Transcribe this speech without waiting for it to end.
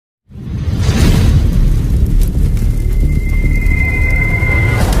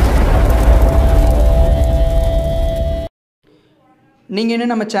நீங்கள் இன்னும்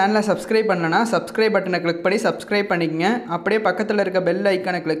நம்ம சேனலை சப்ஸ்கிரைப் பண்ணலனா சப்ஸ்கிரைப் பட்டனை கிளிக் பண்ணி சப்ஸ்கிரைப் பண்ணிக்கங்க. அப்படியே பக்கத்தில் இருக்க பெல்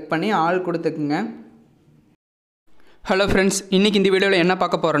ஐக்கானை கிளிக் பண்ணி ஆல் கொடுத்துக்குங்க. ஹலோ ஃப்ரெண்ட்ஸ், இன்றைக்கி இந்த வீடியோவில் என்ன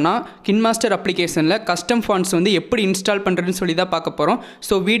பார்க்க போகிறோன்னா கின்மாஸ்டர் அப்ளிகேஷனில் கஸ்டம் ஃபாண்ட்ஸ் வந்து எப்படி இன்ஸ்டால் பண்ணுறதுன்னு சொல்லி தான் பார்க்க போகிறோம்.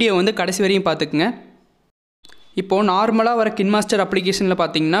 ஸோ வீடியோ வந்து கடைசி வரையும் பார்த்துக்குங்க. இப்போது நார்மலாக வர கின்மாஸ்டர் அப்ளிகேஷனில்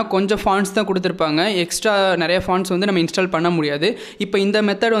பார்த்தீங்கன்னா கொஞ்சம் ஃபாண்ட்ஸ் தான் கொடுத்துருப்பாங்க. எக்ஸ்ட்ரா நிறைய ஃபாண்ட்ஸ் வந்து நம்ம இன்ஸ்டால் பண்ண முடியாது. இப்போ இந்த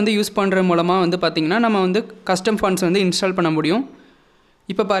மெத்தட் வந்து யூஸ் பண்ணுறது மூலமாக வந்து பார்த்திங்கன்னா நம்ம வந்து கஸ்டம் ஃபாண்ட்ஸ் வந்து இன்ஸ்டால் பண்ண முடியும்.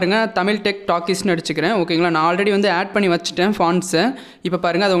 இப்போ பாருங்கள், தமிழ் டெக் டாக்கீஸ்னு அடிச்சுக்கிறேன். ஓகேங்களா, நான் ஆல்ரெடி வந்து ஆட் பண்ணி வச்சுட்டேன் ஃபாண்ட்ஸை. இப்போ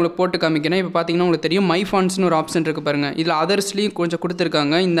பாருங்கள், அதை உங்களுக்கு போட்டு காமிக்கிறேன். இப்போ பார்த்தீங்கன்னா உங்களுக்கு தெரியும் மை ஃபாண்ட்ஸ்னு ஒரு ஆப்ஷன் இருக்குது பாருங்கள். இதில் அதர்ஸ்லேயும் கொஞ்சம்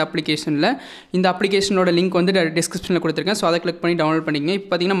கொடுத்துருக்காங்க இந்த அப்ளிகேஷனில். இந்த அப்ளிகேஷனோட லிங்க் வந்து டிஸ்கிரிப்ஷனில் கொடுத்துருக்கேன். ஸோ அதை கிளிக் பண்ணி டவுன்லோட் பண்ணிக்கங்க. இப்போ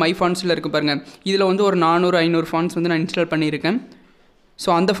பார்த்தீங்கன்னா மை ஃபாண்ட்ஸில் இருக்குது பாருங்கள். இதில் வந்து ஒரு 400-500 ஃபாண்ட்ஸ் வந்து நான் இன்ஸ்டால் பண்ணியிருக்கேன்.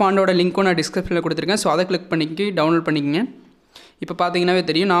 ஸோ அந்த ஃபாண்டோட லிங்க்கும் நான் டிஸ்கிரிப்ஷனில் கொடுத்துருக்கேன். ஸோ அதை கிளிக் பண்ணி டவுன்லோட் பண்ணிக்கங்க. இப்போ பார்த்தீங்கன்னாவே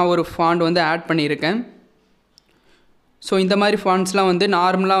தெரியும் நான் ஒரு ஃபாண்ட் வந்து ஆட் பண்ணியிருக்கேன். ஸோ இந்த மாதிரி ஃபாண்ட்ஸ்லாம் வந்து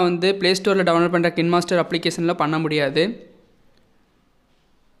நார்மலாக வந்து ப்ளே ஸ்டோரில் டவுன்லோட் பண்ணுற கின்மாஸ்டர் அப்ளிகேஷனில் பண்ண முடியாது.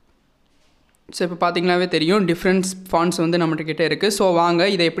 ஸோ இப்போ பார்த்தீங்கன்னாவே தெரியும் டிஃப்ரெண்ட்ஸ் ஃபாண்ட்ஸ் வந்து நம்மகிட்ட இருக்குது. ஸோ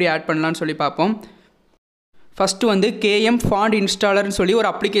வாங்க இதை எப்படி ஆட் பண்ணலான்னு சொல்லி பார்ப்போம். ஃபஸ்ட்டு வந்து KM ஃபாண்ட் இன்ஸ்டாலர்னு சொல்லி ஒரு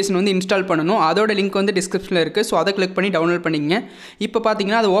அப்ளிகேஷன் வந்து இன்ஸ்டால் பண்ணணும். அதோட லிங்க் வந்து டிஸ்கிரிப்ஷனில் இருக்குது. ஸோ அதை கிளிக் பண்ணி டவுன்லோட் பண்ணிங்க. இப்போ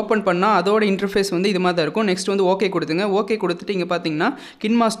பார்த்தீங்கன்னா அதை ஓப்பன் பண்ணால் அதோட இன்டர்ஃபேஸ் வந்து இது மாதிரி தான் இருக்கும். நெக்ஸ்ட் வந்து ஓகே கொடுத்துங்க. ஓகே கொடுத்துட்டு இங்கே பார்த்தீங்கன்னா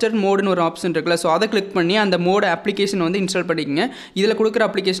கின்மாஸ்டர் மோடுன்னு ஒரு ஆப்ஷன் இருக்குல்ல. ஸோ அதை கிளிக் பண்ணி அந்த மோடு அப்ளிகேஷன் வந்து இன்ஸ்டால் பண்ணிக்கங்க. இதில் கொடுக்குற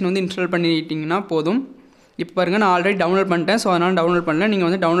அப்ளிகேஷன் வந்து இன்ஸ்டால் பண்ணிட்டீங்கன்னா போதும். இப்போ பாருங்கள், நான் ஆல்ரெடி டவுன்லோட் பண்ணிட்டேன். ஸோ அதனால் டவுன்லோட் பண்ணல, நீங்கள்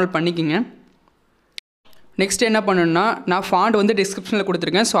வந்து டவுன்லோட் பண்ணிக்கிங்க. நெக்ஸ்ட் என்ன பண்ணணும்னா, நான் ஃபாண்ட் வந்து டிஸ்கிரிப்ஷனில்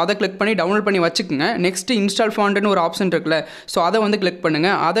கொடுத்துருக்கேன். ஸோ அதை கிளிக் பண்ணி டவுன்லோட் பண்ணி வச்சுக்கோங்க. நெக்ஸ்ட்டு இன்ஸ்டால் ஃபாண்ட்னு ஒரு ஆப்ஷன் இருக்குல்ல. ஸோ அதை வந்து கிளிக்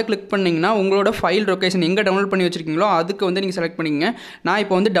பண்ணுங்கள். அதை கிளிக் பண்ணிங்கன்னா உங்களோட ஃபைல் லொக்கேஷன் எங்கே டவுன்லோட் பண்ணி வச்சுருக்கீங்களோ அதுக்கு வந்து நீங்கள் செலக்ட் பண்ணிக்கங்க. நான்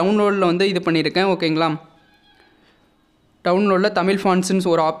இப்போ வந்து டவுன்லோடில் வந்து இது பண்ணியிருக்கேன். ஓகேங்களா, டவுன்லோடில் தமிழ் ஃபாண்ட்ஸ்னு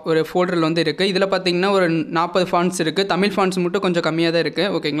ஒரு ஃபோல்டரில் வந்து இருக்குது. இதில் பார்த்தீங்கன்னா ஒரு 40 ஃபாண்ட்ஸ் இருக்குது. தமிழ் ஃபாண்ட்ஸ் மட்டும் கொஞ்சம் கம்மியாக தான் இருக்குது.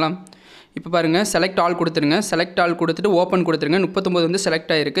 ஓகேங்களா, இப்போ பாருங்கள், செலக்ட் ஆல் கொடுத்துருங்க. செலக்ட் ஆல் கொடுத்துட்டு ஓப்பன் கொடுத்துருங்க. 39 வந்து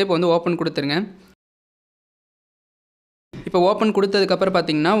செலக்ட் ஆகிருக்கு. இப்போ வந்து ஓப்பன் கொடுத்துருங்க. இப்போ ஓப்பன் கொடுத்ததுக்கப்புறம்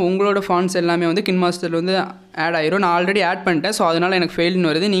பார்த்தீங்கன்னா உங்களோட ஃபாண்ட்ஸ் எல்லாமே வந்து கின்மாஸ்டரில் வந்து ஆட் ஆயிரும். நான் ஆல்ரெடி ஆட் பண்ணிட்டேன். ஸோ அதனால் எனக்கு ஃபெயில்னு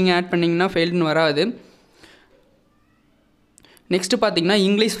வருது. நீங்கள் ஆட் பண்ணிங்கன்னா ஃபெயில்னு வராது. நெக்ஸ்ட்டு பார்த்தீங்கன்னா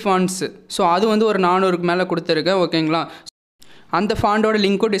இங்கிலீஷ் ஃபாண்ட்ஸு. ஸோ அது வந்து ஒரு 400க்கு மேலே கொடுத்துருக்கேன். ஓகேங்களா, அந்த ஃபாண்டோட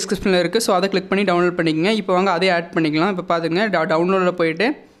லிங்க்கும் டிஸ்கிரிப்ஷனில் இருக்குது. ஸோ அதை கிளிக் பண்ணி டவுன்லோட் பண்ணிக்கங்க. இப்போ வாங்க அதே ஆட் பண்ணிக்கலாம். இப்போ பார்த்துங்க, டவுன்லோடில் போயிட்டு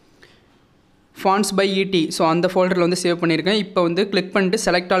ஃபாண்ட்ஸ் பை ET, ஸோ அந்த ஃபோல்டரில் வந்து சேவ் பண்ணியிருக்கேன். இப்போ வந்து கிளிக் பண்ணிட்டு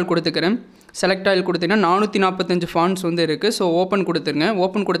செலக்ட் ஆல் கொடுத்துக்கிறேன். செலக்ட் ஆயில் கொடுத்தீங்கன்னா 445 ஃபாண்ட்ஸ் வந்து இருக்குது. ஸோ ஓப்பன் கொடுத்துருங்க.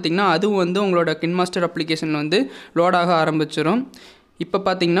 ஓப்பன் கொடுத்திங்கன்னா அதுவும் வந்து உங்களோட கின்மாஸ்டர் அப்ளிகேஷனில் வந்து லோடாக ஆரம்பிச்சிடும். இப்போ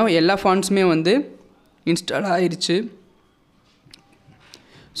பார்த்தீங்கன்னா எல்லா ஃபாண்ட்ஸுமே வந்து இன்ஸ்டால் ஆயிடுச்சு.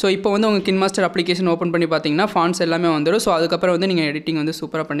 ஸோ இப்போ வந்து உங்கள் கின்மாஸ்டர் அப்ளிகேஷன் ஓப்பன் பண்ணி பார்த்தீங்கன்னா ஃபாண்ட்ஸ் எல்லாமே வந்துடும். ஸோ அதுக்கப்புறம் வந்து நீங்கள் எடிட்டிங் வந்து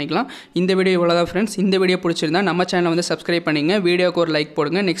சூப்பராக பண்ணிக்கலாம். இந்த வீடியோ இவ்வளோ தான் ஃப்ரெண்ட்ஸ். இந்த வீடியோ பிடிச்சிருந்தா நம்ம சேனலை வந்து சப்ஸ்கிரைப் பண்ணிங்க. வீடியோக்கு ஒரு லைக்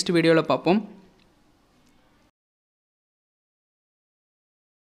போடுங்க. நெக்ஸ்ட் வீடியோவில் பார்ப்போம்.